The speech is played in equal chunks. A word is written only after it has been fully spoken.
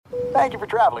Thank you for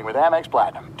traveling with Amex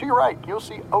Platinum. To your right, you'll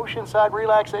see oceanside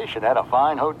relaxation at a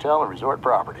fine hotel and resort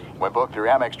property. When booked through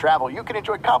Amex Travel, you can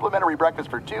enjoy complimentary breakfast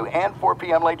for 2 and 4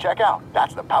 p.m. late checkout.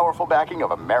 That's the powerful backing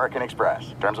of American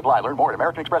Express. Terms apply. Learn more at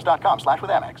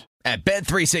americanexpress.com/withAmex. At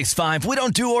Bet365, we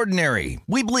don't do ordinary.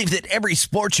 We believe that every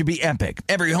sport should be epic.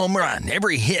 Every home run,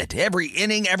 every hit, every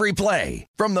inning, every play.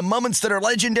 From the moments that are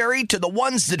legendary to the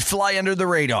ones that fly under the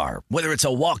radar. Whether it's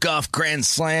a walk-off grand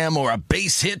slam or a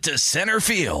base hit to center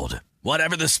field.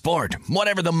 Whatever the sport,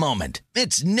 whatever the moment.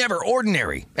 It's never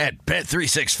ordinary at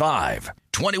Bet365.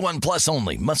 21 plus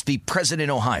only. Must be present in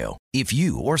Ohio. If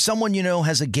you or someone you know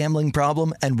has a gambling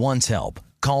problem and wants help,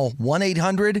 call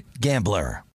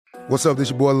 1-800-GAMBLER. What's up, this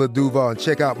your boy Lil Duval, and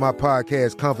check out my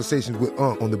podcast, Conversations with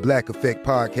Unc, on the Black Effect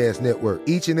Podcast Network.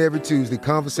 Each and every Tuesday,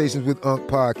 Conversations with Unc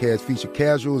podcast feature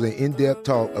casuals and in-depth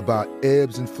talk about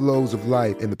ebbs and flows of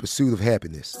life and the pursuit of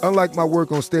happiness. Unlike my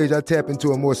work on stage, I tap into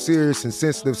a more serious and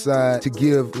sensitive side to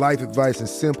give life advice and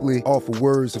simply offer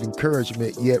words of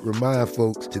encouragement, yet remind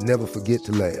folks to never forget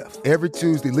to laugh. Every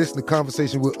Tuesday, listen to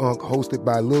Conversations with Unc, hosted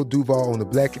by Lil Duval on the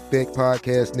Black Effect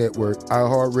Podcast Network,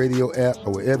 iHeartRadio app,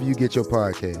 or wherever you get your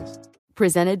podcasts.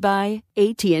 Presented by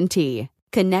AT&T.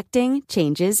 Connecting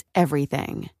changes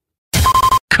everything.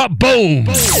 Kaboom!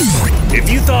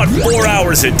 If you thought 4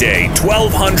 hours a day,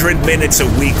 1,200 minutes a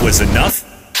week was enough,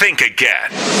 think again.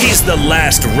 He's the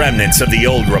last remnants of the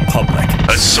old republic,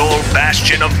 a sole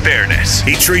bastion of fairness.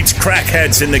 He treats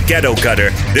crackheads in the ghetto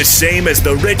gutter the same as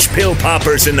the rich pill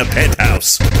poppers in the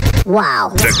penthouse. Wow.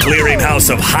 The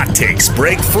clearinghouse of hot takes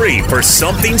break free for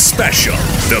something special.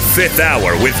 The Fifth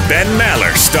Hour with Ben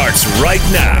Maller starts right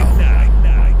now.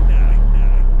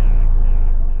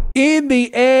 In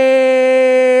the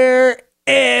air,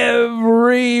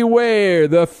 everywhere.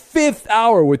 The Fifth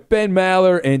Hour with Ben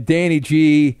Maller and Danny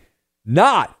G.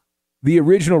 Not the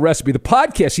original recipe. The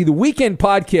podcast, the weekend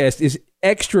podcast is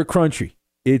extra crunchy.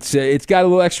 It's got a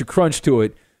little extra crunch to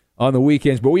it on the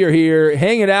weekends, but we are here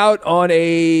hanging out on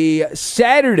a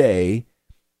Saturday,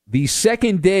 the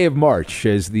second day of March,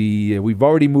 as we've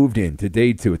already moved into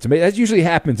day 2. It's amazing. That usually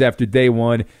happens after day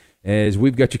 1, as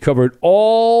we've got you covered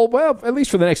at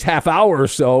least for the next half hour or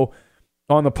so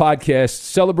on the podcast,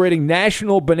 celebrating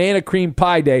National Banana Cream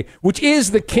Pie Day, which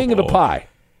is the king of the pie.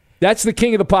 That's the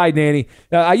king of the pie, Danny.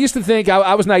 I used to think,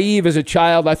 I was naive as a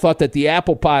child. I thought that the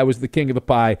apple pie was the king of the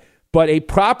pie, but a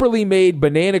properly made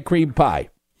banana cream pie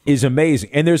is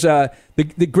amazing. And there's the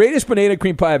greatest banana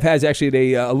cream pie I've had is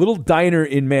actually at a little diner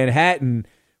in Manhattan,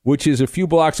 which is a few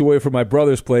blocks away from my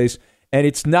brother's place. And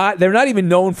they're not even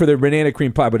known for their banana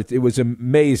cream pie, but it was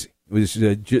amazing. It was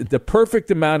the perfect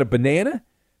amount of banana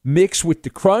mixed with the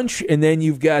crunch, and then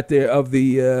you've got the what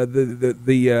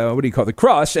do you call it? The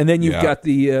crust, and then you've got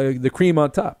the cream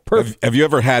on top. Perfect. Have you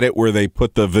ever had it where they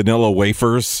put the vanilla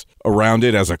wafers around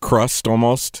it as a crust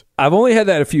almost? I've only had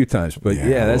that a few times, but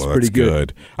that's pretty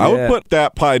good. I would put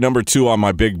that pie number 2 on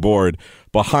my big board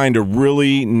behind a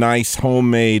really nice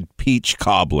homemade peach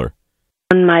cobbler.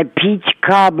 On my peach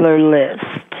cobbler list.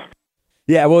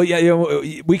 Yeah, well,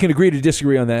 we can agree to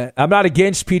disagree on that. I'm not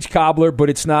against peach cobbler, but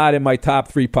it's not in my top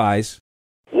 3 pies.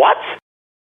 What?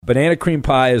 Banana cream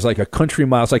pie is like a country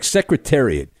mile. It's like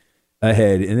Secretariat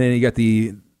ahead. And then you got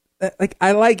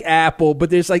I like apple, but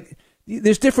there's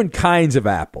different kinds of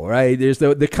apple, right? There's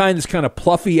the kind that's kind of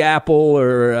pluffy apple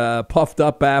or puffed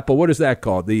up apple. What is that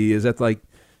called?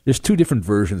 There's 2 different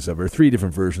versions of it, or 3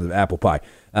 different versions of apple pie.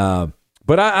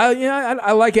 But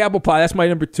I like apple pie. That's my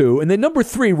number 2. And then number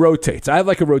 3 rotates. I have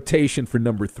like a rotation for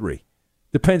number 3.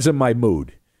 Depends on my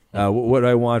mood, what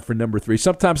I want for number 3.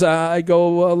 Sometimes I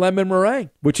go lemon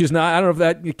meringue, which is not, I don't know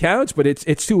if that counts, but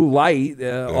it's too light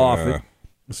often.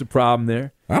 It's a problem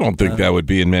there. I don't think that would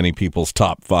be in many people's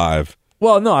top 5.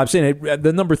 Well, no, I'm saying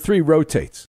the number 3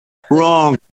 rotates.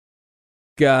 Wrong.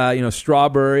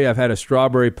 Strawberry. I've had a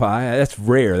strawberry pie. That's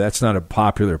rare. That's not a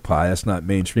popular pie. That's not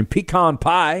mainstream. Pecan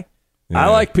pie. Yeah. I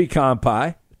like pecan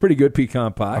pie. Pretty good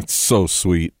pecan pie. It's so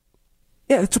sweet.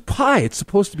 Yeah, it's a pie. It's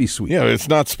supposed to be sweet. Yeah, it's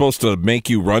not supposed to make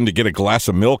you run to get a glass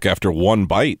of milk after one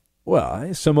bite.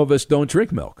 Well, some of us don't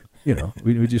drink milk.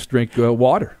 We just drink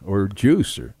water or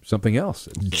juice or something else.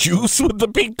 Juice with the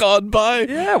pecan pie?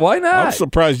 Yeah, why not? I'm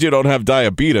surprised you don't have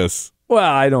diabetes. Well,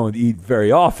 I don't eat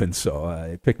very often, so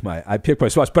I pick my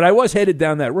spots. But I was headed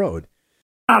down that road.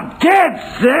 I'm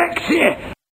dead sick.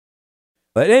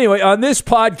 But anyway, on this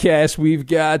podcast, we've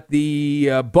got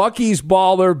the Bucky's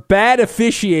baller, bad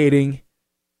officiating,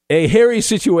 a hairy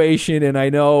situation, and I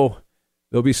know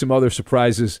there'll be some other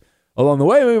surprises along the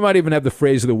way. We might even have the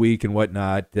phrase of the week and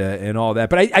whatnot and all that.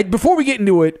 But before we get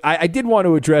into it, I did want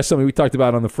to address something we talked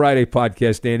about on the Friday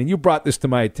podcast, Dan, and you brought this to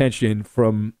my attention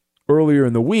from earlier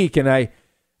in the week, and I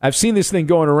I've seen this thing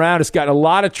going around. It's got a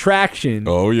lot of traction.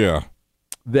 Oh, yeah.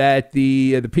 That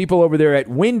the people over there at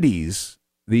Wendy's,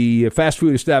 the fast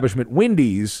food establishment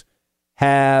Wendy's,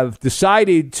 have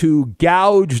decided to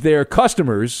gouge their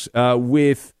customers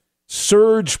with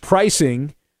surge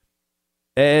pricing,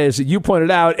 as you pointed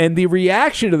out. And the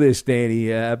reaction to this,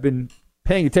 Danny, I've been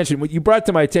paying attention. You brought it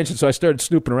to my attention, so I started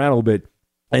snooping around a little bit.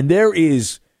 And there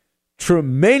is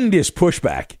tremendous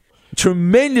pushback.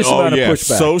 Tremendous amount of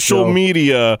pushback. Social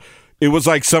media, it was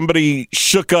like somebody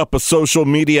shook up a social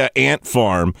media ant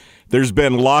farm. There's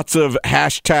been lots of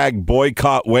hashtag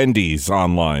boycott Wendy's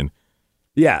online.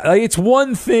 Yeah, like it's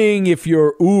one thing if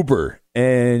you're Uber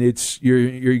and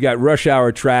you got rush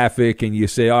hour traffic and you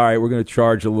say, all right, we're going to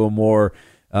charge a little more.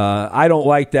 I don't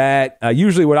like that.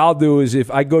 Usually what I'll do is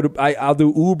if I go to, I'll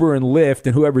do Uber and Lyft,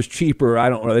 and whoever's cheaper, I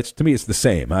don't know. To me, it's the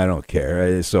same. I don't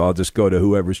care. So I'll just go to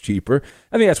whoever's cheaper.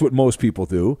 I think that's what most people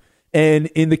do. And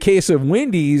in the case of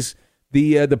Wendy's,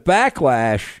 the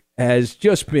backlash has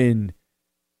just been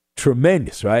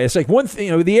tremendous, right? It's like one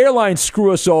thing, the airlines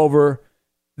screw us over,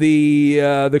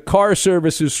 the car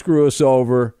services screw us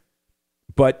over,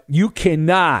 but you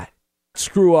cannot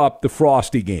screw up the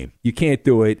Frosty game. You can't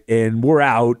do it, and we're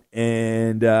out.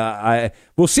 And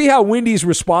we'll see how Wendy's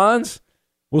responds.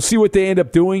 We'll see what they end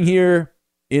up doing here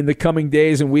in the coming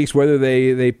days and weeks, whether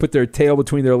they put their tail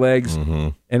between their legs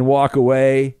and walk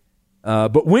away.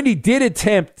 But Wendy did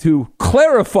attempt to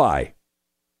clarify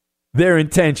their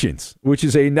intentions, which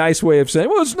is a nice way of saying,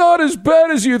 well, it's not as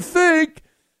bad as you think.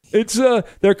 It's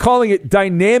they're calling it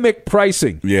dynamic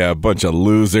pricing. Yeah, a bunch of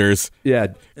losers. Yeah.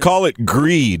 Call it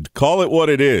greed. Call it what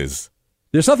it is.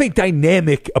 There's nothing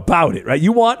dynamic about it, right?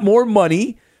 You want more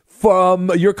money from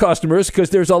your customers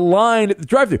because there's a line at the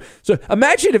drive-thru. So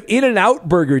imagine if In-N-Out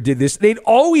Burger did this. They'd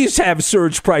always have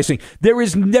surge pricing. There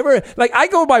is never, like I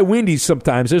go by Wendy's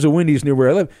sometimes. There's a Wendy's near where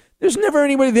I live. There's never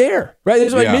anybody there, right?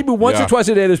 There's like maybe once or twice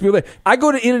a day there's people there. I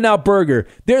go to In-N-Out Burger.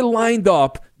 They're lined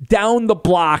up down the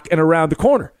block and around the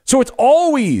corner. So it's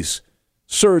always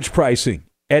surge pricing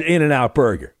at In-N-Out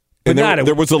Burger. And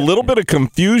there was a little bit of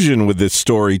confusion with this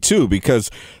story, too,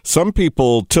 because some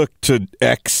people took to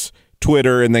X,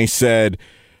 Twitter, and they said,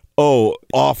 oh,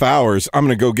 off hours, I'm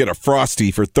going to go get a Frosty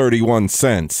for 31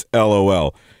 cents,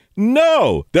 LOL.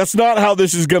 No, that's not how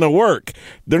this is going to work.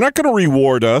 They're not going to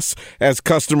reward us as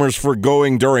customers for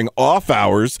going during off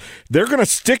hours. They're going to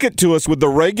stick it to us with the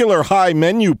regular high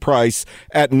menu price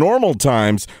at normal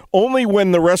times. Only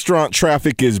when the restaurant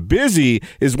traffic is busy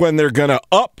is when they're going to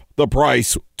up the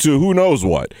price to who knows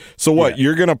what. So what,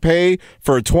 you're going to pay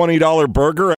for a $20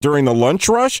 burger during the lunch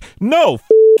rush? No,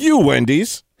 you,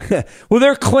 Wendy's. Well,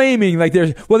 they're claiming like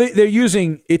they're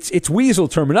using it's weasel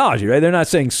terminology, right? They're not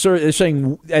saying they're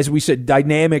saying, as we said,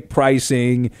 dynamic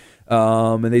pricing.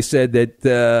 And they said that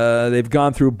they've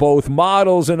gone through both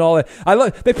models and all that.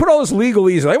 They put all this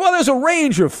legalese, like, well, there's a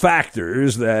range of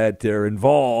factors that are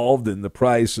involved in the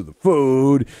price of the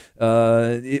food.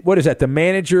 What is that? The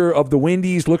manager of the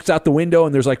Wendy's looks out the window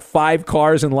and there's like 5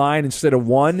 cars in line instead of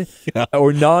one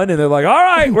or none. And they're like, all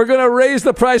right, we're going to raise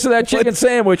the price of that chicken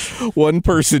sandwich. One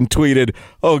person tweeted,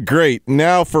 oh, great.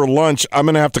 Now for lunch, I'm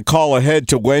going to have to call ahead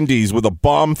to Wendy's with a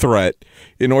bomb threat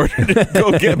in order to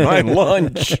go get my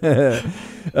lunch. It's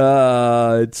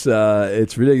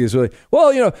ridiculous. Really.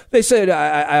 Well, they said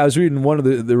I was reading one of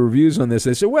the reviews on this.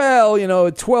 They said, well,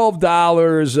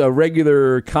 $12 a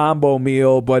regular combo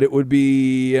meal, but it would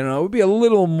be a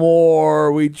little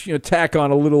more. We'd tack on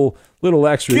a little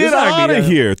extra. Get out of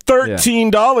here.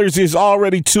 $13 is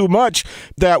already too much.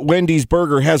 That Wendy's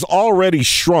burger has already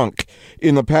shrunk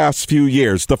in the past few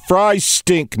years. The fries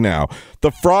stink now.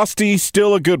 The Frosty,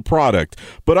 still a good product.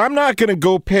 But I'm not going to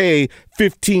go pay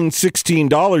 $15,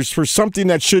 $16 for something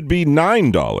that should be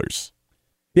 $9.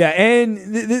 Yeah, and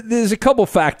there's a couple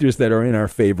factors that are in our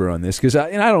favor on this because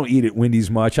I don't eat at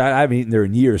Wendy's much. I haven't eaten there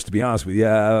in years, to be honest with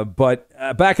you. But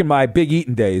back in my big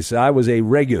eating days, I was a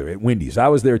regular at Wendy's. I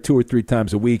was there 2 or 3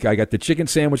 times a week. I got the chicken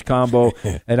sandwich combo,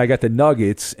 and I got the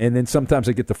nuggets, and then sometimes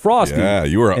I get the Frosty. Yeah,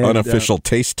 you were an unofficial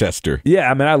taste tester.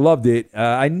 Yeah, I mean, I loved it.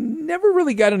 I never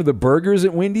really got into the burgers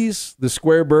at Wendy's, the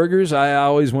square burgers. I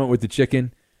always went with the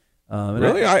chicken.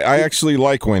 Really? I actually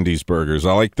like Wendy's burgers.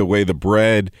 I like the way the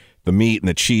bread, the meat, and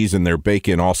the cheese and their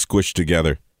bacon all squished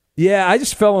together. Yeah, I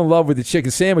just fell in love with the chicken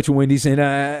sandwich at Wendy's. And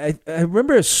I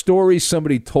remember a story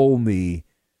somebody told me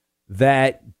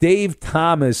that Dave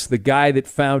Thomas, the guy that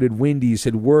founded Wendy's,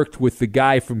 had worked with the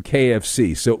guy from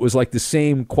KFC. So it was like the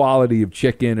same quality of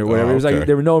chicken or whatever. Oh, okay. It was like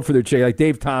they were known for their chicken. Like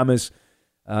Dave Thomas.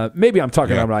 Maybe I'm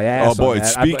talking out my ass. Oh, boy.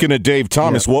 Speaking of Dave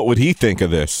Thomas, what would he think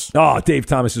of this? Oh, Dave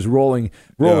Thomas is rolling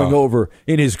over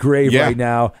in his grave right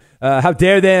now. How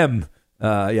dare them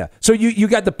Yeah. So you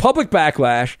got the public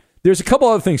backlash. There's a couple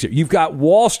other things here. You've got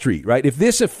Wall Street, right? If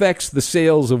this affects the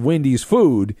sales of Wendy's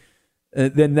food,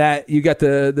 then that you got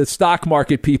the stock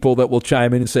market people that will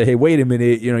chime in and say, "Hey, wait a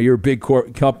minute, you're a big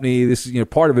company. This is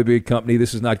part of a big company.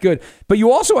 This is not good." But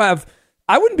you also have,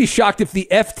 I wouldn't be shocked if the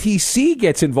FTC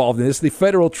gets involved in this, the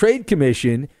Federal Trade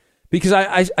Commission, because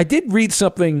I did read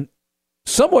something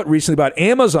somewhat recently about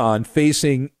Amazon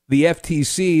facing the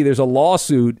FTC. There's a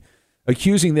lawsuit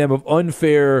accusing them of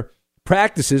unfair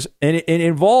practices, and it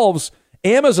involves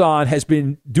Amazon has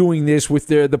been doing this with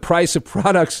the price of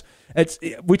products,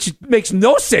 which makes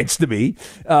no sense to me.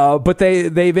 But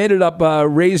they've ended up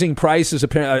raising prices.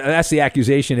 Apparently, that's the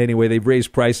accusation anyway. They've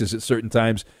raised prices at certain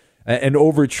times and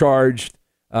overcharged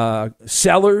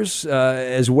sellers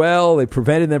as well. They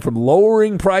prevented them from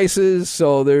lowering prices.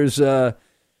 So there's a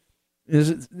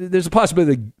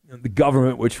possibility the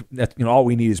government, which all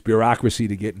we need is bureaucracy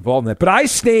to get involved in that. But I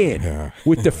stand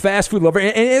with the fast food lover.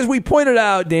 And as we pointed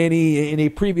out, Danny, in a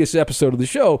previous episode of the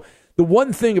show, the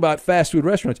one thing about fast food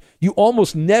restaurants, you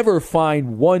almost never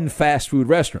find one fast food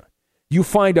restaurant. You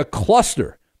find a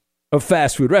cluster of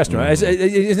fast food restaurants.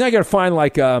 It's not going to find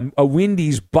like a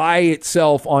Wendy's by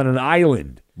itself on an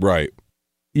island. Right.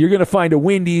 You're going to find a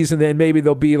Wendy's, and then maybe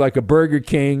there'll be like a Burger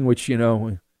King, which,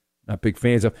 not big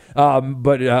fans of.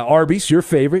 But Arby's, your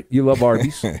favorite. You love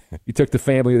Arby's. You took the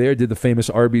family there, did the famous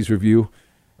Arby's review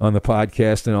on the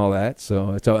podcast and all that.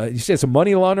 So you said it's a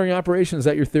money laundering operation? Is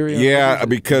that your theory? Yeah,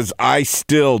 because I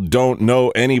still don't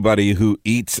know anybody who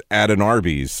eats at an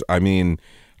Arby's. I mean,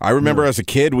 I remember as a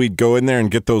kid, we'd go in there and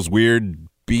get those weird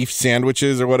beef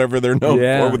sandwiches or whatever they're known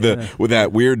for with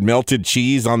that weird melted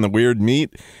cheese on the weird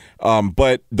meat.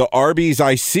 But the Arby's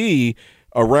I see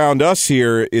around us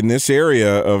here in this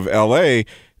area of L.A.,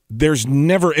 there's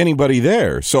never anybody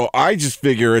there. So I just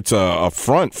figure it's a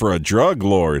front for a drug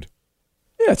lord.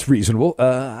 Yeah, it's reasonable.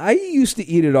 I used to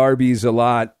eat at Arby's a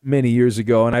lot many years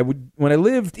ago, and when I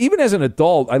lived, even as an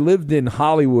adult, I lived in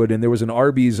Hollywood, and there was an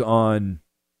Arby's on,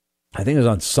 I think it was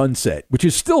on Sunset, which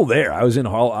is still there. I was in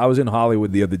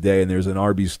Hollywood the other day, and there's an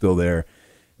Arby's still there.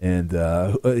 And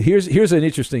here's an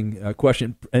interesting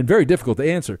question, and very difficult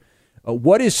to answer.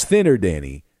 What is thinner,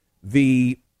 Danny,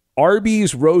 the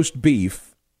Arby's roast beef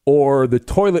or the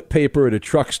toilet paper at a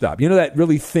truck stop? You know that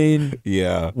really thin,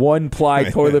 one-ply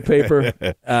toilet paper?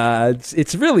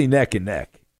 It's really neck and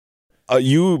neck.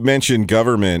 You mentioned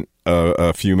government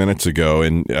a few minutes ago,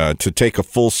 and to take a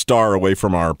full star away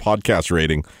from our podcast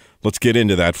rating, let's get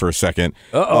into that for a second.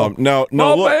 No,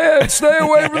 man, stay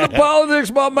away from the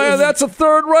politics, my man. That's a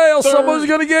third rail. Someone's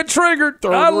going to get triggered.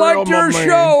 I liked your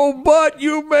show, but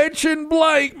you mentioned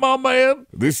blank, my man.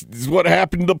 This is what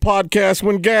happened to the podcast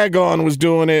when Gagon was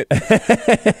doing it.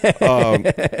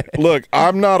 Look,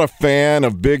 I'm not a fan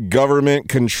of big government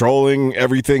controlling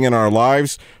everything in our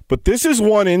lives, but this is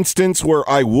one instance where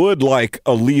I would like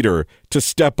a leader to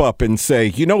step up and say,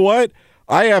 you know what?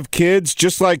 I have kids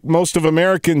just like most of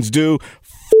Americans do.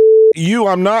 You,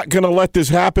 I'm not going to let this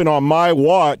happen on my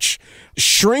watch.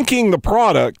 Shrinking the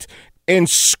product and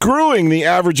screwing the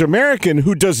average American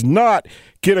who does not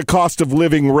get a cost of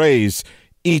living raise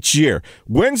each year.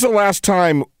 When's the last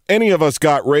time any of us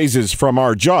got raises from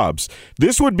our jobs?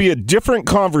 This would be a different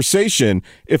conversation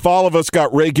if all of us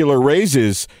got regular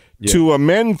raises to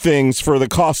amend things for the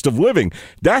cost of living.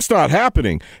 That's not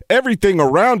happening. Everything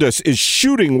around us is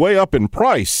shooting way up in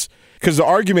price. Because the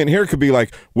argument here could be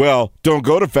like, well, don't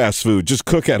go to fast food, just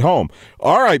cook at home.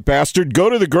 All right, bastard, go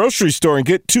to the grocery store and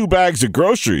get 2 bags of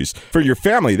groceries for your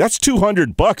family. That's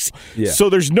 $200. Yeah. So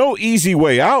there's no easy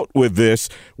way out with this.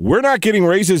 We're not getting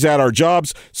raises at our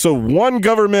jobs, so one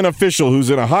government official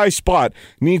who's in a high spot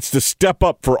needs to step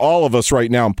up for all of us right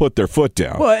now and put their foot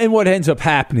down. Well, and what ends up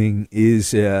happening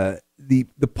is the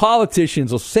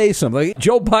politicians will say something. Like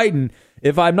Joe Biden,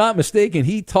 if I'm not mistaken,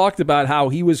 he talked about how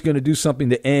he was going to do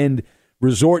something to end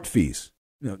resort fees.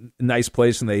 Nice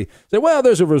place, and they say, well,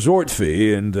 there's a resort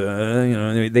fee, and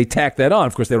they tack that on.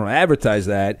 Of course, they don't advertise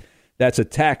that. That's a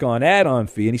tack-on add-on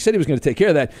fee, and he said he was going to take care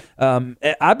of that.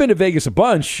 I've been to Vegas a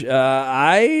bunch.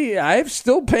 I'm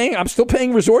still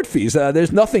paying resort fees.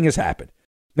 There's nothing has happened.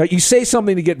 Now, you say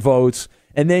something to get votes,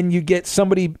 and then you get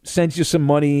somebody sends you some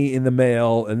money in the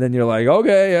mail, and then you're like,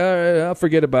 okay, all right, I'll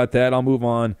forget about that. I'll move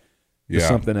on.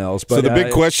 Something else. But, so the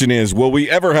big question is, will we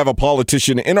ever have a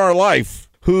politician in our life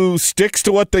who sticks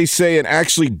to what they say and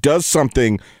actually does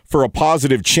something for a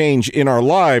positive change in our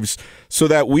lives so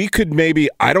that we could maybe,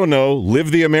 I don't know,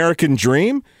 live the American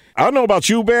dream? I don't know about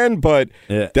you, Ben, but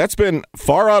that's been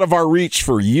far out of our reach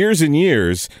for years and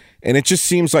years, and it just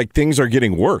seems like things are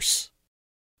getting worse.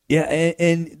 Yeah,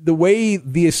 and the way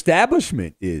the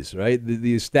establishment is, right?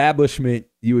 The establishment,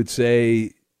 you would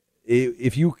say,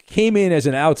 if you came in as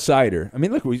an outsider, I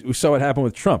mean, look, we saw what happened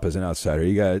with Trump as an outsider.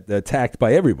 He got attacked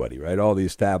by everybody, right? All the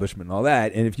establishment and all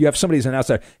that. And if you have somebody as an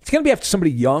outsider, it's going to be after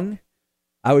somebody young,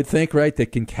 I would think, right,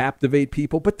 that can captivate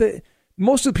people. But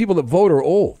most of the people that vote are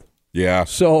old. Yeah.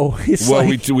 So it's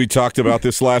we talked about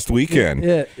this last weekend.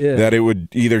 Yeah. That it would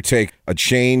either take a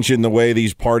change in the way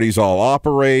these parties all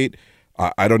operate.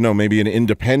 I don't know, maybe an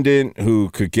independent who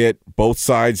could get both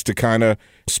sides to kind of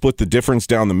split the difference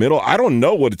down the middle. I don't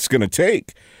know what it's going to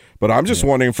take, but I'm just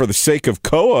wondering, for the sake of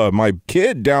Koa, my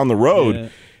kid down the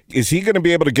road, is he going to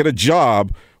be able to get a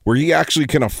job where he actually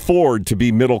can afford to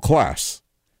be middle class?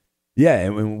 Yeah,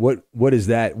 and what is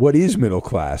that? What is middle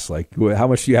class? Like, how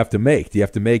much do you have to make? Do you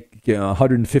have to make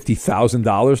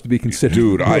 $150,000 to be considered?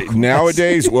 Dude,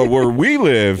 nowadays, where we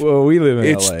live,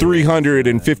 it's LA,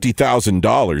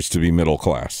 $350,000 to be middle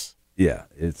class. Yeah,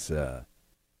 it's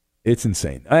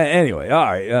insane. Anyway, all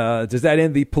right. Does that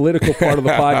end the political part of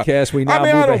the podcast? We now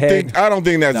move ahead. I don't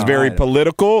think that's very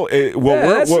political.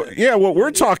 What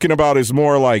we're talking about is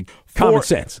more like common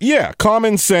sense. Yeah,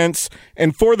 common sense,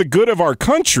 and for the good of our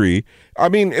country. I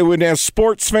mean, as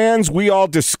sports fans, we all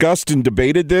discussed and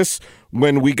debated this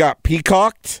when we got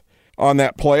peacocked on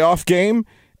that playoff game,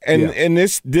 and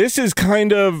this is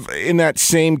kind of in that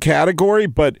same category,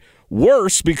 but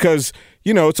worse because,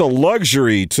 it's a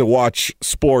luxury to watch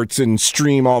sports and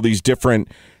stream all these different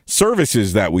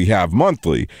services that we have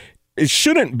monthly. It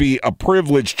shouldn't be a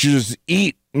privilege to just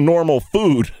eat normal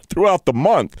food throughout the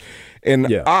month.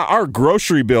 And our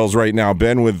grocery bills right now,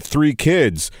 Ben, with 3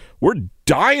 kids, we're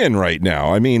dying right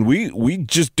now. I mean, we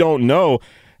just don't know.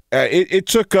 It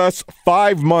took us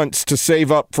 5 months to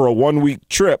save up for a 1-week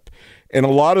trip. And a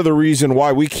lot of the reason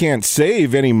why we can't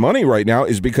save any money right now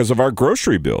is because of our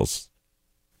grocery bills.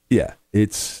 Yeah,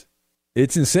 it's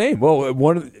insane. Well,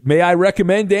 may I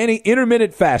recommend, Danny,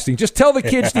 intermittent fasting. Just tell the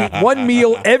kids to eat one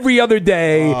meal every other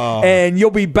day, and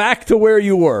you'll be back to where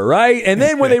you were, right? And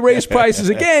then when they raise prices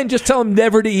again, just tell them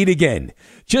never to eat again.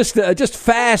 Just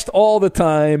fast all the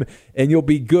time, and you'll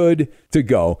be good to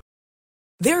go.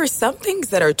 There are some things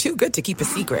that are too good to keep a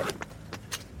secret.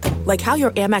 Like how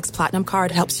your Amex Platinum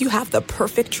card helps you have the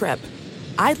perfect trip.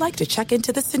 I'd like to check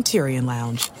into the Centurion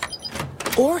Lounge.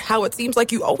 Or how it seems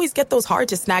like you always get those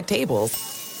hard-to-snag tables.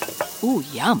 Ooh,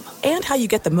 yum. And how you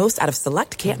get the most out of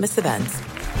select can't-miss events.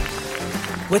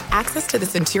 With access to the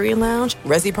Centurion Lounge,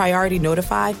 Resi Priority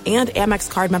Notified, and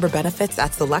Amex card member benefits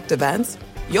at select events,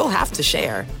 you'll have to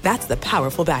share. That's the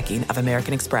powerful backing of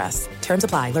American Express. Terms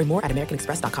apply. Learn more at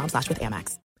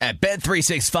americanexpress.com/withAmex. At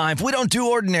Bet365, we don't do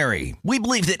ordinary. We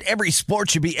believe that every sport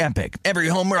should be epic. Every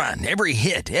home run, every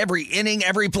hit, every inning,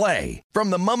 every play. From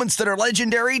the moments that are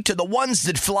legendary to the ones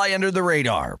that fly under the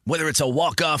radar. Whether it's a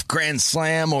walk-off grand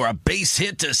slam or a base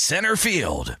hit to center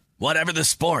field. Whatever the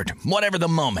sport, whatever the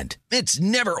moment. It's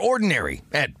never ordinary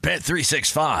at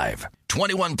Bet365.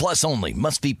 21 plus only.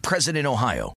 Must be present in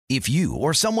Ohio. If you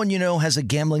or someone you know has a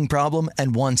gambling problem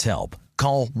and wants help,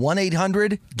 call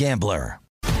 1-800-GAMBLER.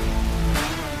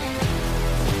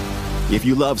 If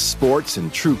you love sports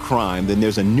and true crime, then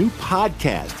there's a new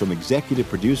podcast from executive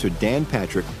producer Dan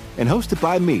Patrick and hosted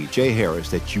by me, Jay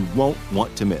Harris, that you won't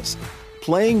want to miss.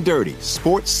 Playing Dirty: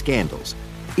 Sports Scandals.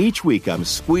 Each week, I'm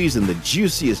squeezing the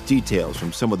juiciest details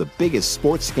from some of the biggest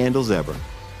sports scandals ever.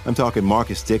 I'm talking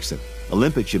Marcus Dixon,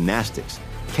 Olympic gymnastics,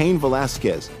 Cain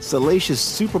Velasquez, salacious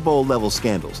Super Bowl-level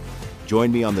scandals.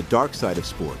 Join me on the dark side of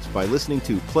sports by listening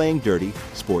to Playing Dirty: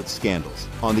 Sports Scandals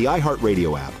on the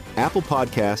iHeartRadio app, Apple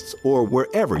Podcasts, or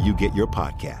wherever you get your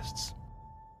podcasts.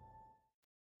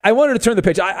 I wanted to turn the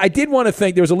page. I did want to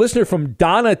thank, there was a listener from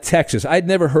Donna, Texas. I'd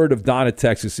never heard of Donna,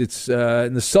 Texas. It's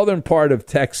in the southern part of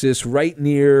Texas, right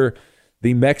near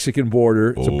the Mexican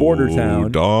border. It's a border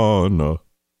town. Donna.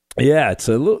 Yeah, it's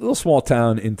a little small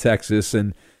town in Texas.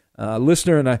 And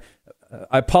listener, and I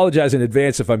apologize in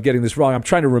advance if I'm getting this wrong. I'm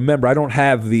trying to remember. I don't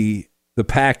have the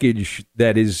package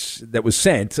that was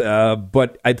sent,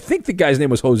 but I think the guy's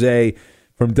name was Jose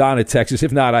from Donna, Texas.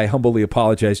 If not, I humbly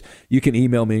apologize. You can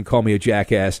email me and call me a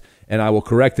jackass, and I will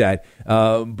correct that.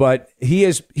 But he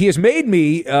has made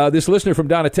me, this listener from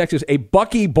Donna, Texas, a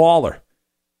Bucky baller.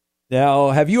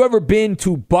 Now, have you ever been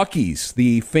to Buc-ee's,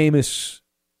 the famous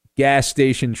gas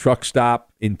station truck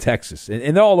stop in Texas,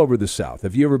 and all over the South?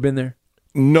 Have you ever been there?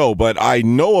 No, but I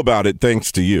know about it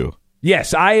thanks to you.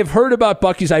 Yes, I have heard about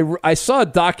Buc-ee's. I saw a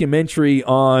documentary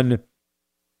on,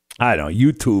 I don't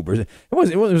know, YouTube, or it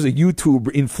was a YouTube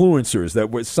influencers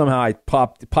that were somehow I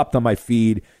popped on my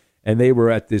feed, and they were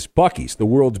at this Buc-ee's, the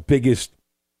world's biggest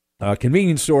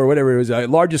convenience store, whatever it was,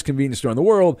 largest convenience store in the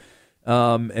world.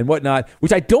 and whatnot,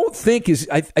 which I don't think is.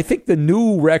 I think the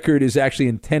new record is actually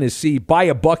in Tennessee by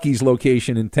a Buc-ee's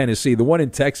location in Tennessee. The one in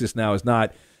Texas now is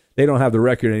not. They don't have the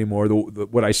record anymore.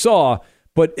 What I saw,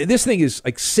 but this thing is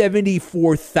like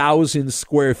 74,000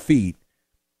 square feet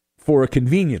for a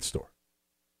convenience store.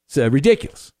 It's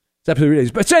ridiculous. It's absolutely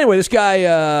ridiculous. But so anyway, this guy,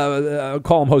 I'll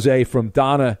call him Jose from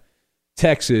Donna,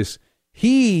 Texas.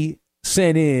 He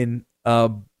sent in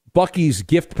Buc-ee's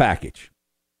gift package,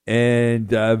 and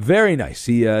very nice.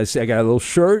 He I got a little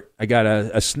shirt. I got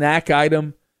a snack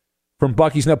item from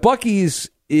Buc-ee's. Now, Buc-ee's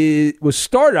was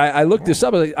started. I looked this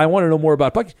up. I want to know more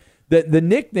about Buc-ee's. The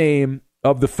nickname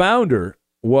of the founder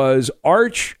was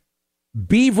Arch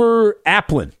Beaver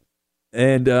Applin.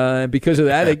 And because of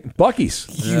that, Buc-ee's.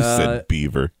 You said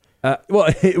Beaver.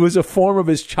 Well, it was a form of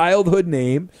his childhood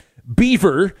name,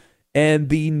 Beaver, and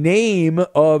the name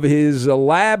of his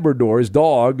Labrador, his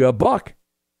dog, Buck.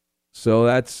 So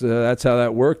that's how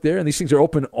that worked there. And these things are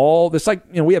open it's like,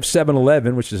 we have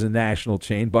 7-Eleven, which is a national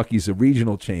chain. Buc-ee's a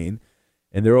regional chain.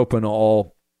 And they're open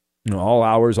all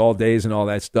hours, all days, and all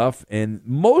that stuff. And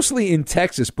mostly in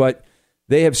Texas, but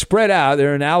they have spread out.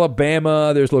 They're in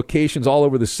Alabama. There's locations all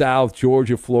over the South,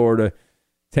 Georgia, Florida,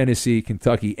 Tennessee,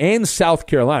 Kentucky, and South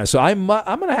Carolina. So I'm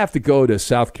going to have to go to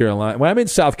South Carolina. When I'm in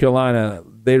South Carolina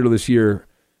later this year,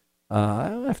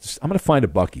 I'm going to find a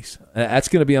Buc-ee's. That's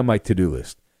going to be on my to-do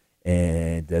list.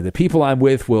 And the people I'm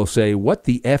with will say, what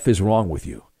the F is wrong with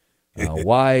you?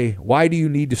 Why do you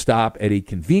need to stop at a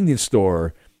convenience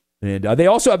store? And they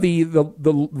also have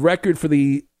the record for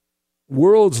the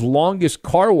world's longest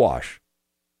car wash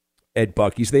at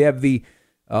Buc-ee's. They have the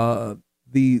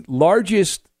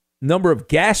largest number of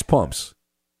gas pumps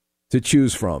to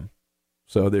choose from.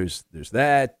 So there's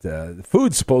that. The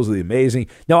food's supposedly amazing.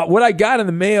 Now, what I got in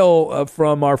the mail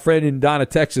from our friend in Donna,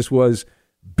 Texas, was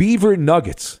Beaver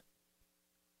nuggets.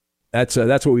 That's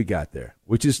what we got there.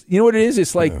 Which is, you know what it is?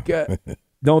 It's like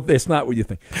no, it's not what you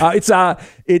think.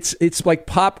 It's like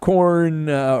popcorn,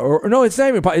 or no, it's not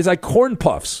even. It's like corn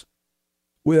puffs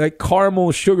with like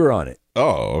caramel sugar on it.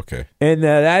 Oh, okay. And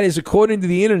that is, according to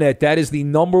the internet, that is the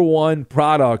number one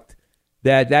product.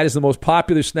 That is the most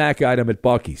popular snack item at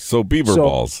Buc-ee's. So Beaver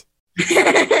balls.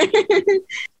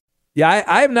 Yeah,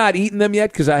 I have not eaten them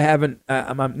yet because I haven't.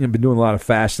 I've been doing a lot of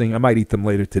fasting. I might eat them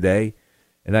later today,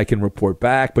 and I can report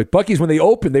back. But Buc-ee's, when they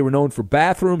opened, they were known for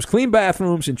bathrooms, clean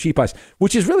bathrooms, and cheap ice,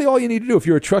 which is really all you need to do if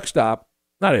you're a truck stop.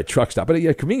 Not a truck stop, but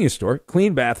a convenience store.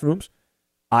 Clean bathrooms,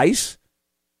 ice.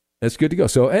 That's good to go.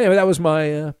 So anyway, that was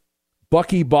my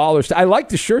Buc-ee baller. I like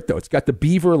the shirt, though. It's got the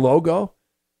Beaver logo.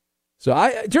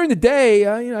 So during the day,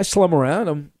 I slum around.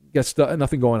 I'm got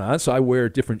nothing going on, so I wear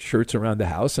different shirts around the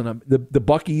house. And the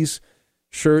Buc-ee's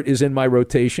shirt is in my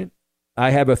rotation. I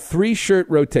have a 3-shirt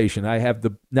rotation. I have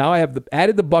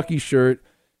added the Buc-ee shirt.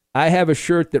 I have a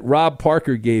shirt that Rob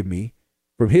Parker gave me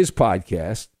from his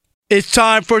podcast. It's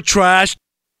time for trash.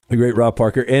 The great Rob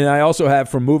Parker. And I also have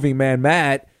from Moving Man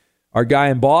Matt, our guy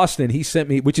in Boston. He sent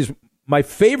me, which is my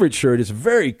favorite shirt. It's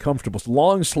very comfortable. It's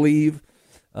long sleeve.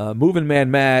 Moving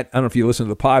Man Matt. I don't know if you listen to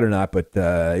the pod or not, but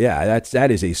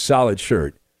that is a solid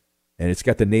shirt. And it's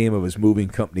got the name of his moving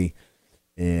company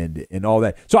and all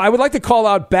that. So I would like to call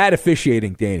out bad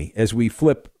officiating, Danny, as we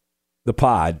flip the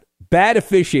pod. Bad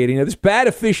officiating. Now, this bad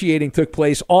officiating took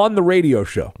place on the radio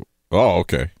show. Oh,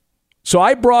 okay. So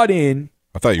I brought in...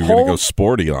 I thought you were going to go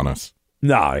sporty on us.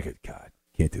 No, God,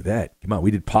 can't do that. Come on,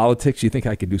 we did politics. You think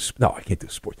I can do... No, I can't do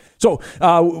sports. So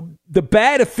the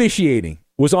bad officiating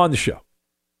was on the show.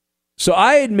 So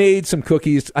I had made some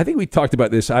cookies. I think we talked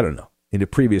about this, I don't know, in a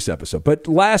previous episode. But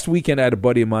last weekend, I had a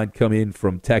buddy of mine come in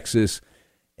from Texas,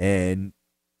 and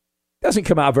doesn't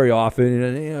come out very often.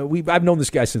 And I've known this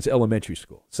guy since elementary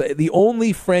school. So the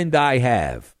only friend I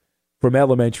have from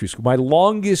elementary school, my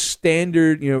longest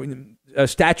statured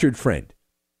friend.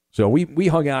 So we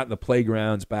hung out in the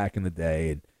playgrounds back in the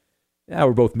day, and now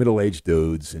we're both middle-aged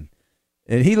dudes, and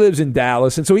he lives in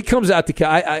Dallas, and so he comes out to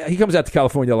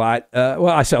California a lot. Well,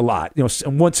 I say a lot,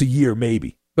 once a year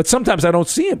maybe, but sometimes I don't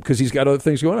see him because he's got other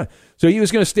things going on. So he was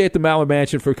going to stay at the Mallard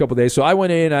Mansion for a couple of days. So I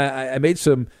went in, I made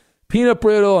some peanut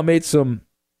brittle, I made some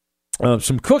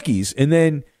cookies, and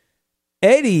then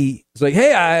Eddie was like,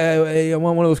 "Hey, I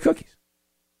want one of those cookies,"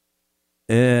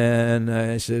 and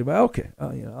I said, "Well, okay,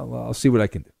 I'll see what I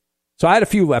can do." So I had a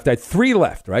few left. I had 3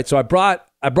 left, right? So I brought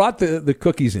the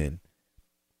cookies in.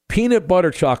 Peanut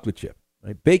butter chocolate chip,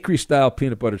 right? Bakery style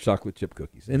peanut butter chocolate chip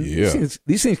cookies, and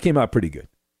these things came out pretty good.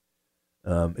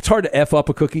 It's hard to F up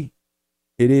a cookie.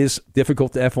 It is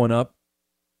difficult to F one up,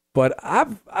 but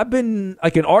I've been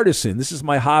like an artisan. This is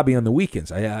my hobby on the weekends.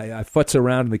 I futz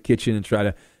around in the kitchen and try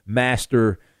to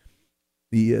master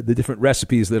the different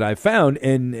recipes that I found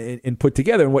and put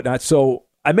together and whatnot. So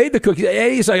I made the cookies.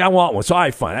 He's like, I want one. So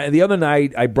I fine. The other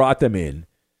night I brought them in,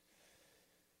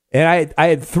 and I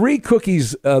had 3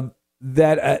 cookies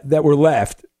that were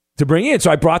left to bring in.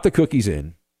 So I brought the cookies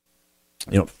in.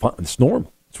 You know, fun, it's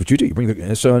normal. It's what you do. You bring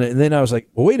the so, and then I was like,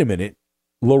 well, wait a minute.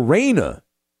 Lorena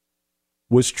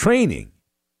was training,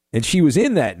 and she was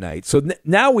in that night. So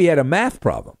now we had a math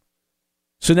problem.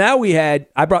 So now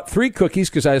I brought 3 cookies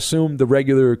because I assumed the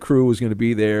regular crew was going to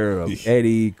be there,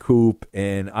 Eddie, Coop,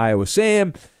 and Iowa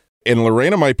Sam. And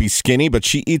Lorena might be skinny, but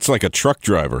she eats like a truck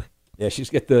driver. Yeah, she's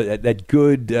got that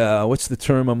good, what's the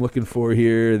term I'm looking for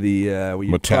here? The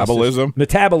metabolism?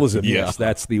 Metabolism, yeah. Yes,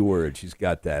 that's the word. She's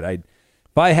got that.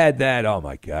 If I had that, oh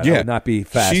my God, I would not be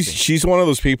fasting. She's one of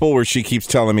those people where she keeps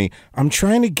telling me, I'm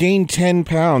trying to gain 10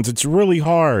 pounds. It's really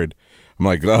hard. I'm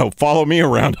like, oh, follow me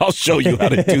around. I'll show you how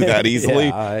to do that easily.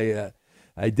 Yeah,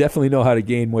 I definitely know how to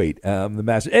gain weight. The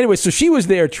master. Anyway, so she was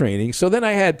there training. So then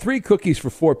I had 3 cookies for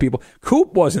 4 people.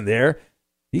 Coop wasn't there.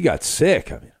 He got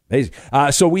sick. I mean, amazing.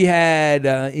 So we had,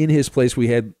 in his place, we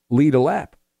had Lee DeLapp.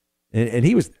 And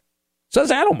he was there. So I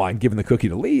said, I don't mind giving the cookie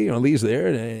to Lee. You know, Lee's there.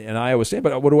 And I was saying,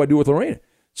 but what do I do with Lorena?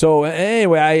 So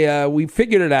anyway, we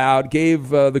figured it out, gave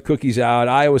the cookies out.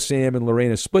 Iowa Sam and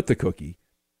Lorena split the cookie.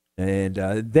 And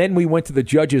then we went to the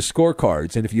judges'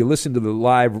 scorecards. And if you listen to the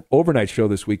live overnight show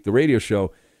this week, the radio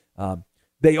show,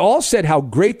 they all said how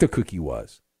great the cookie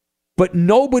was. But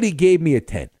nobody gave me a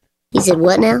 10. He said,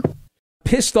 what now?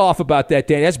 Pissed off about that,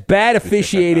 Dan. That's bad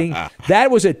officiating.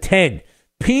 That was a 10.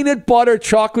 Peanut butter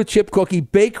chocolate chip cookie,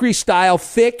 bakery style,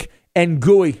 thick and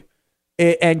gooey.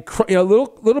 And a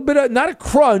little bit of, not a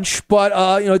crunch, but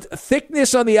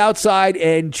thickness on the outside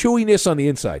and chewiness on the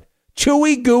inside.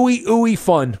 Chewy, gooey, ooey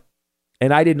fun.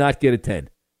 And I did not get a 10.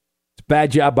 It's a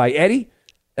bad job by Eddie.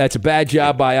 That's a bad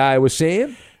job by Iowa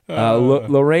Sam,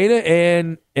 Lorena,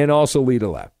 and also Lee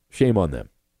DeLapp. Shame on them.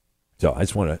 So I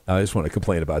just want to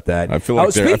complain about that. I feel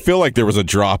like there was a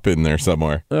drop in there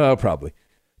somewhere. Oh, probably.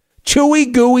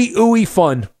 Chewy, gooey, ooey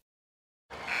fun.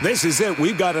 This is it.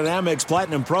 We've got an Amex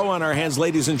Platinum Pro on our hands,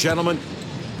 ladies and gentlemen.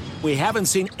 We haven't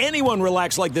seen anyone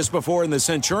relax like this before in the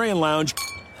Centurion Lounge.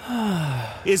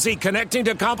 Is he connecting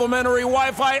to complimentary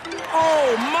Wi-Fi?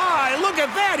 Oh, my. Look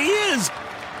at that. He is.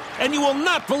 And you will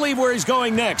not believe where he's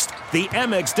going next. The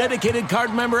Amex dedicated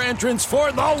card member entrance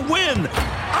for the win.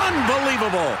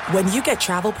 Unbelievable. When you get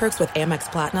travel perks with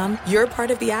Amex Platinum, you're part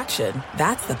of the action.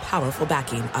 That's the powerful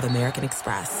backing of American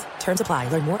Express. Terms apply.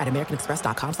 Learn more at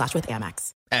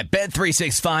americanexpress.com/withAmex. At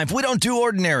Bet365, we don't do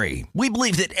ordinary. We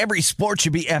believe that every sport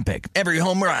should be epic. Every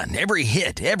home run, every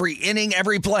hit, every inning,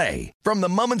 every play. From the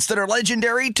moments that are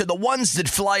legendary to the ones that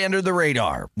fly under the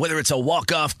radar. Whether it's a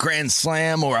walk-off grand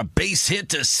slam or a base hit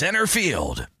to center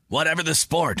field. Whatever the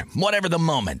sport, whatever the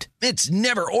moment. It's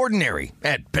never ordinary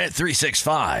at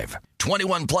Bet365.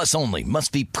 21 plus only.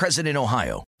 Must be present in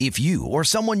Ohio. If you or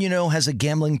someone you know has a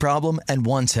gambling problem and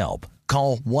wants help,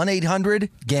 call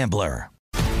 1-800-GAMBLER.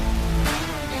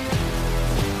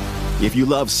 If you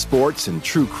love sports and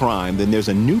true crime, then there's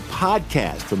a new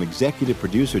podcast from executive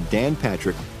producer Dan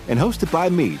Patrick and hosted by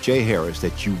me, Jay Harris,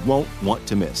 that you won't want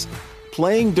to miss.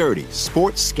 Playing Dirty: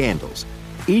 Sports Scandals.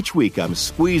 Each week, I'm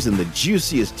squeezing the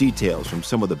juiciest details from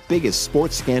some of the biggest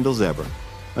sports scandals ever.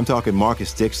 I'm talking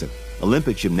Marcus Dixon,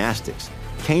 Olympic gymnastics,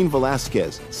 Cain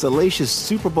Velasquez, salacious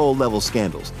Super Bowl-level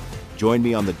scandals. Join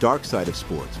me on the dark side of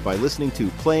sports by listening to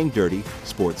Playing Dirty: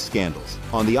 Sports Scandals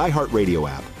on the iHeartRadio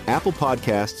app, Apple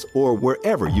Podcasts, or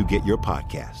wherever you get your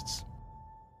podcasts.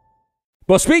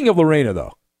 Well, speaking of Lorena,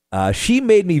 though, she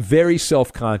made me very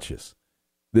self-conscious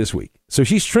this week. So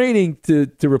she's training to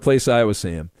replace Iowa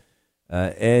Sam.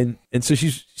 And so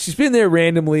she's been there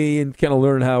randomly and kind of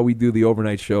learn how we do the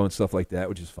overnight show and stuff like that,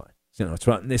 which is fine.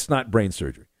 It's not brain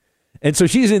surgery. And so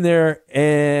she's in there,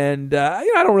 and I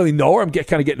don't really know her. I'm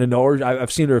kind of getting to know her.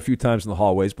 I've seen her a few times in the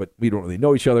hallways, but we don't really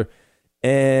know each other.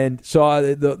 And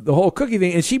so the whole cookie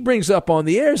thing, and she brings up on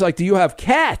the air, is like, do you have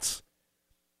cats?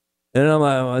 And I'm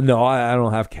like, no, I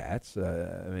don't have cats. I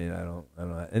don't.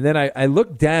 And then I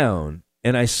looked down,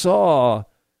 and I saw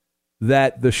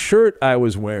that the shirt I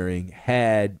was wearing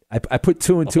had, I put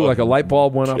 2 and 2, like a light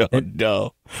bulb went up.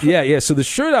 No. Yeah. So the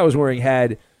shirt I was wearing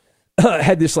had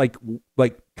this like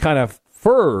kind of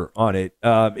fur on it.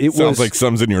 It sounds like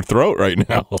some's in your throat right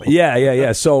now.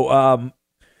 Yeah. So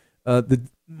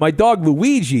my dog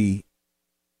Luigi,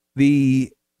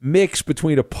 the mix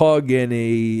between a pug and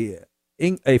a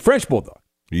French bulldog.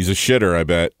 He's a shitter, I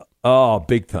bet. Oh,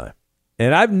 big time.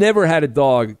 And I've never had a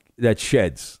dog that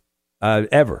sheds.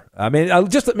 Ever. I mean, I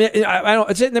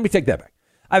don't. Let me take that back.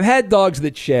 I've had dogs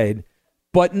that shed,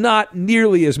 but not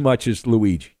nearly as much as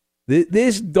Luigi.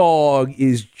 This dog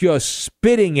is just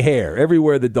spitting hair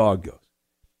everywhere the dog goes.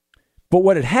 But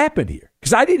what had happened here,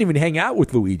 because I didn't even hang out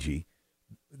with Luigi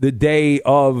the day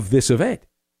of this event,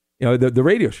 the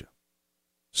radio show.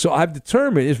 So I've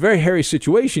determined, it's a very hairy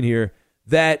situation here,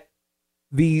 that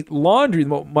the laundry,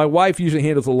 my wife usually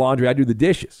handles the laundry, I do the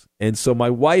dishes. And so my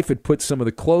wife had put some of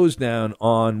the clothes down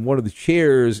on one of the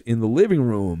chairs in the living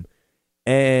room,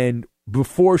 and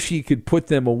before she could put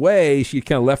them away, she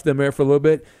kind of left them there for a little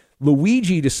bit.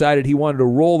 Luigi decided he wanted to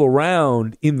roll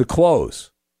around in the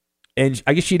clothes. And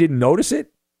I guess she didn't notice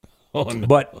it. Oh, no.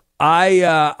 But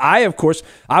I of course,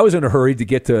 I was in a hurry to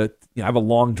get to, I have a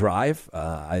long drive.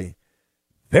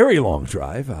 Very long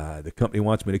drive. The company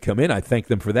wants me to come in. I thank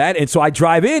them for that. And so I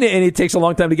drive in, and it takes a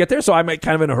long time to get there. So I'm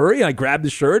kind of in a hurry. And I grabbed the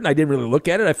shirt, and I didn't really look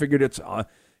at it. I figured it's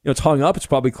hung up. It's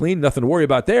probably clean. Nothing to worry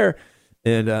about there.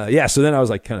 And so then I was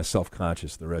like kind of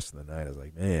self-conscious the rest of the night. I was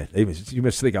like, man, you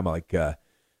must think I'm like a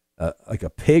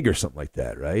pig or something like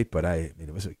that, right? But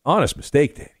it was an honest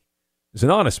mistake, Danny. It was an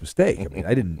honest mistake. I mean,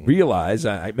 I didn't realize.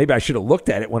 Maybe I should have looked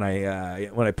at it when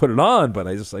I put it on, but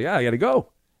I just like, I got to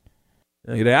go.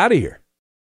 I get out of here.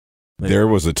 There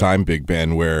was a time, Big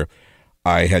Ben, where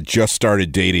I had just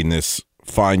started dating this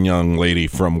fine young lady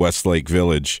from Westlake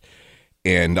Village,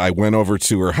 and I went over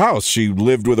to her house. She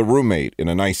lived with a roommate in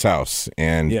a nice house,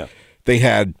 and they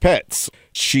had pets.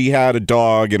 She had a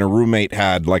dog, and her roommate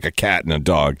had like a cat and a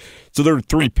dog. So there were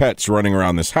 3 pets running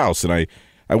around this house, and I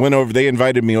went over. They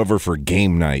invited me over for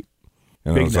game night,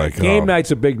 and I was like, "Game night's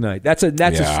a big night. That's a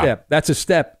step. That's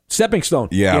a stepping stone."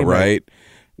 Yeah, game right. Night.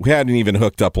 We hadn't even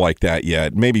hooked up like that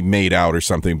yet. Maybe made out or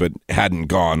something, but hadn't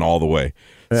gone all the way.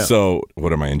 Yeah. So,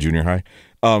 what am I in junior high?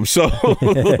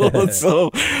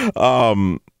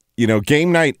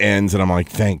 Game night ends, and I'm like,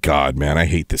 thank God, man. I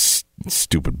hate this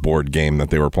stupid board game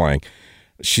that they were playing.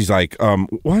 She's like, why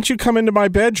don't you come into my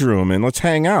bedroom and let's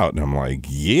hang out? And I'm like,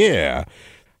 yeah.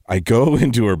 I go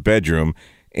into her bedroom,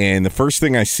 and the first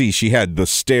thing I see, she had the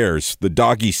stairs, the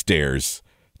doggy stairs,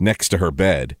 next to her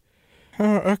bed.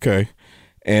 Okay.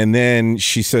 And then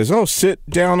she says, sit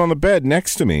down on the bed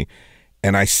next to me.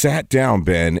 And I sat down,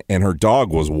 Ben, and her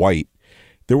dog was white.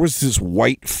 There was this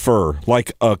white fur,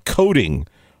 like a coating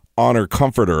on her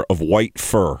comforter of white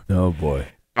fur. Oh, boy.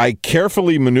 I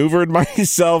carefully maneuvered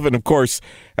myself. And, of course,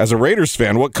 as a Raiders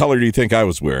fan, what color do you think I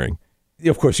was wearing?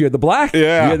 Of course, you had the black.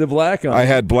 Yeah. You had the black on. I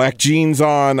had black jeans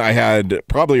on. I had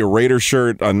probably a Raider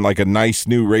shirt on, like a nice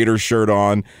new Raider shirt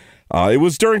on. It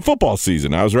was during football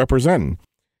season. I was representing.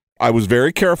 I was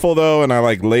very careful, though, and I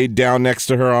laid down next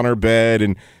to her on her bed,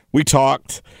 and we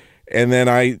talked, and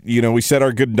then we said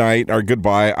our good night, our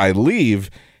goodbye. I leave,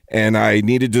 and I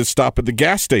needed to stop at the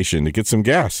gas station to get some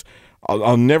gas.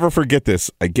 I'll never forget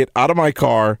this. I get out of my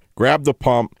car, grab the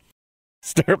pump,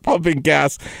 start pumping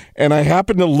gas, and I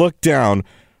happen to look down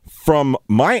from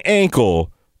my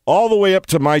ankle all the way up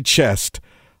to my chest.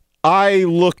 I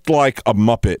looked like a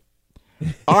Muppet.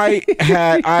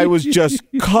 I was just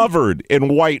covered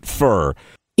in white fur.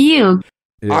 Ew.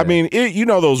 Yeah. I mean,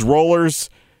 those rollers.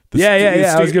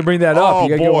 Yeah. I was going to bring that up. You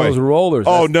got to get one of those rollers.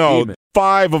 Oh, no.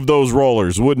 5 of those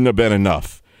rollers wouldn't have been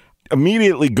enough.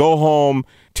 Immediately go home,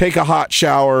 take a hot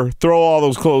shower, throw all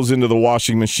those clothes into the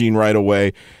washing machine right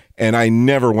away, and I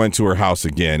never went to her house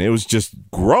again. It was just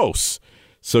gross.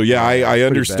 So, I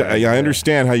understand. I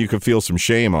understand how you could feel some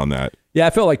shame on that. Yeah,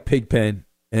 I felt like Pigpen.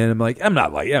 And I'm like, I'm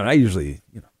not like, I usually,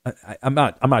 I'm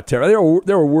not terrible.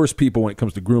 There are worse people when it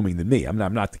comes to grooming than me. I'm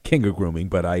not the king of grooming,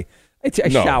 but I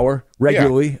shower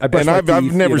regularly. Yeah.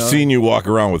 I've never seen you walk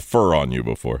around with fur on you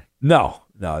before. No,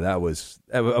 that was,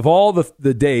 of all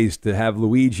the days to have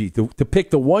Luigi, to pick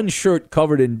the one shirt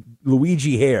covered in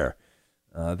Luigi hair,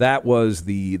 that was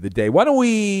the day. Why don't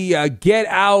we get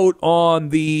out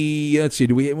on the, let's see,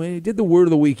 we did the word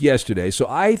of the week yesterday, so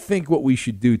I think what we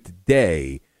should do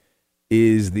today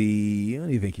is what do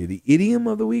you think here? The idiom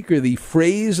of the week or the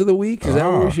phrase of the week? Is that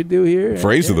what we should do here?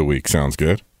 Phrase of the week sounds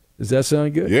good. Does that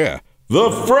sound good? Yeah. The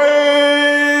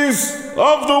phrase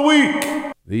of the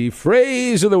week. The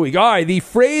phrase of the week. All right. The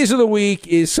phrase of the week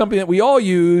is something that we all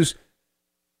use.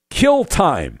 Kill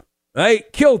time. Right?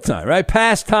 Kill time. Right?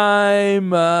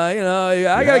 Pastime. I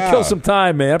got to kill some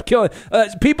time, man. I'm killing.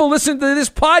 People listen to this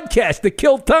podcast to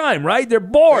kill time, right? They're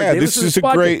bored. Yeah, this is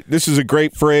a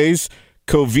great phrase.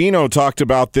 Covino talked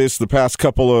about this the past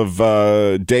couple of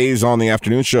days on the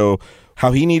afternoon show,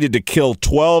 how he needed to kill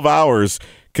 12 hours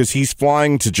because he's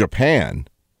flying to Japan.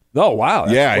 Oh, wow.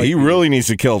 He really needs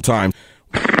to kill time.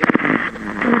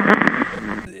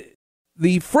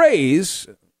 The phrase,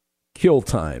 kill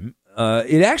time,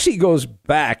 it actually goes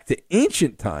back to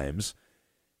ancient times,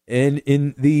 And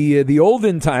in the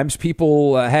olden times,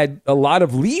 people had a lot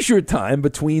of leisure time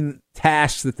between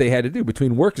tasks that they had to do,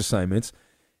 between work assignments.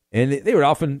 And they would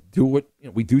often do what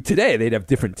we do today. They'd have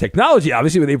different technology,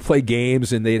 obviously, where they'd play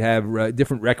games and they'd have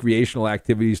different recreational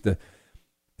activities to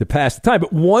pass the time.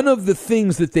 But one of the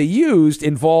things that they used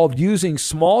involved using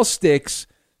small sticks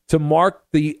to mark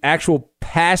the actual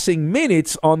passing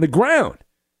minutes on the ground.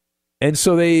 And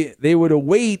so they would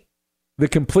await the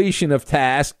completion of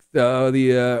tasks, or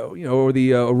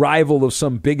the arrival of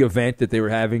some big event that they were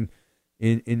having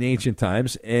in ancient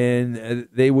times, and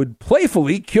they would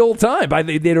playfully kill time.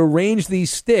 They'd arrange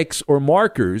these sticks or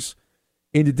markers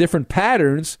into different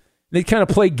patterns. They'd kind of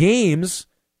play games,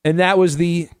 and that was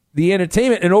the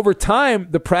entertainment. And over time,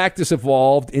 the practice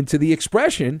evolved into the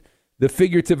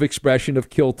figurative expression of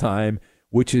kill time,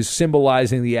 which is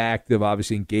symbolizing the act of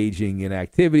obviously engaging in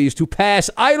activities to pass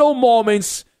idle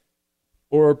moments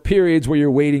or periods where you're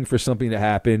waiting for something to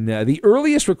happen. The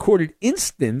earliest recorded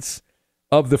instance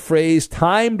of the phrase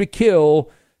time to kill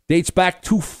dates back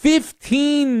to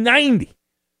 1590.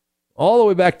 All the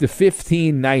way back to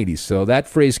 1590. So that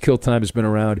phrase kill time has been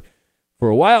around for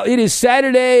a while. It is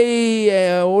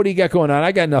Saturday. What do you got going on?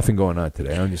 I got nothing going on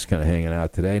today. I'm just kind of hanging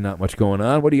out today. Not much going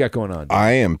on. What do you got going on?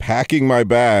 I am packing my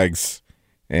bags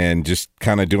and just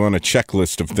kind of doing a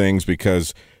checklist of things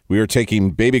because we are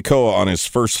taking Baby Koa on his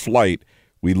first flight.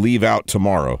 We leave out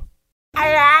tomorrow.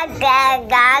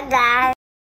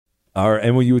 All right,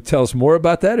 and will you tell us more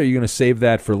about that, or are you going to save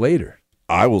that for later?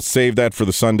 I will save that for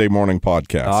the Sunday morning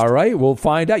podcast. All right, we'll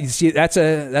find out. You see, that's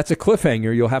a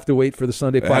cliffhanger. You'll have to wait for the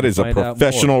Sunday podcast. That is a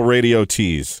professional radio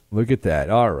tease. Look at that.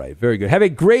 All right, very good. Have a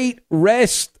great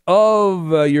rest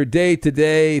of your day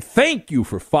today. Thank you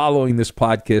for following this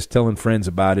podcast, telling friends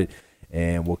about it,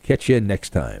 and we'll catch you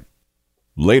next time.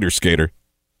 Later, skater.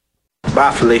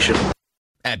 Bye, Felicia.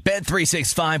 At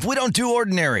Bet365, we don't do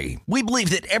ordinary. We believe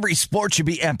that every sport should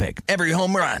be epic. Every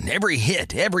home run, every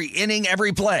hit, every inning,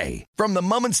 every play. From the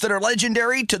moments that are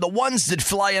legendary to the ones that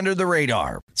fly under the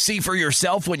radar. See for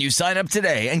yourself when you sign up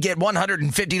today and get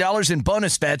 $150 in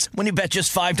bonus bets when you bet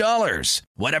just $5.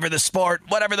 Whatever the sport,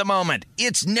 whatever the moment,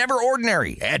 it's never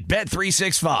ordinary at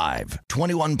Bet365.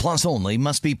 21 plus only.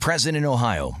 Must be present in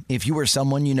Ohio. If you or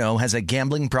someone you know has a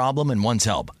gambling problem and wants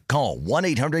help, call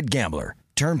 1-800-GAMBLER.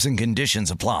 Terms and conditions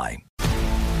apply.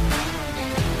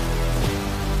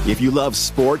 If you love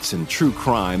sports and true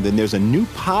crime, then there's a new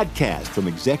podcast from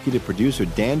executive producer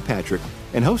Dan Patrick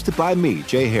and hosted by me,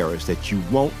 Jay Harris, that you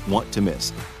won't want to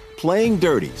miss. Playing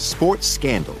Dirty: Sports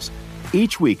Scandals.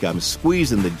 Each week, I'm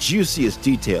squeezing the juiciest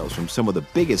details from some of the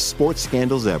biggest sports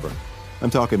scandals ever. I'm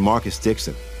talking Marcus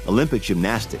Dixon, Olympic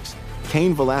gymnastics,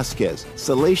 Cain Velasquez,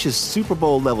 salacious Super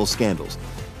Bowl-level scandals.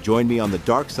 Join me on the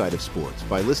dark side of sports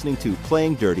by listening to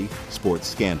Playing Dirty: Sports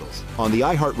Scandals on the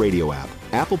iHeartRadio app,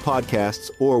 Apple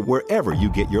Podcasts, or wherever you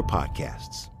get your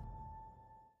podcasts.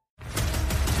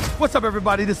 What's up,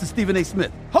 everybody? This is Stephen A.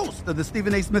 Smith, host of the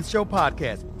Stephen A. Smith Show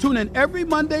podcast. Tune in every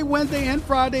Monday, Wednesday, and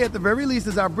Friday at the very least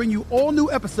as I bring you all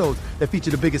new episodes that feature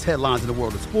the biggest headlines in the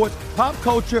world of sports, pop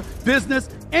culture,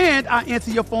 business, and I answer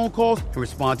your phone calls and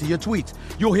respond to your tweets.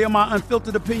 You'll hear my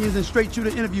unfiltered opinions and straight-shooter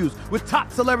interviews with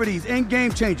top celebrities and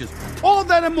game changers. All of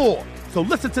that and more. So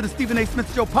listen to the Stephen A.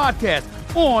 Smith Show podcast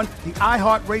on the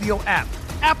iHeartRadio app,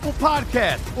 Apple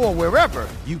Podcasts, or wherever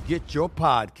you get your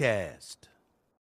podcasts.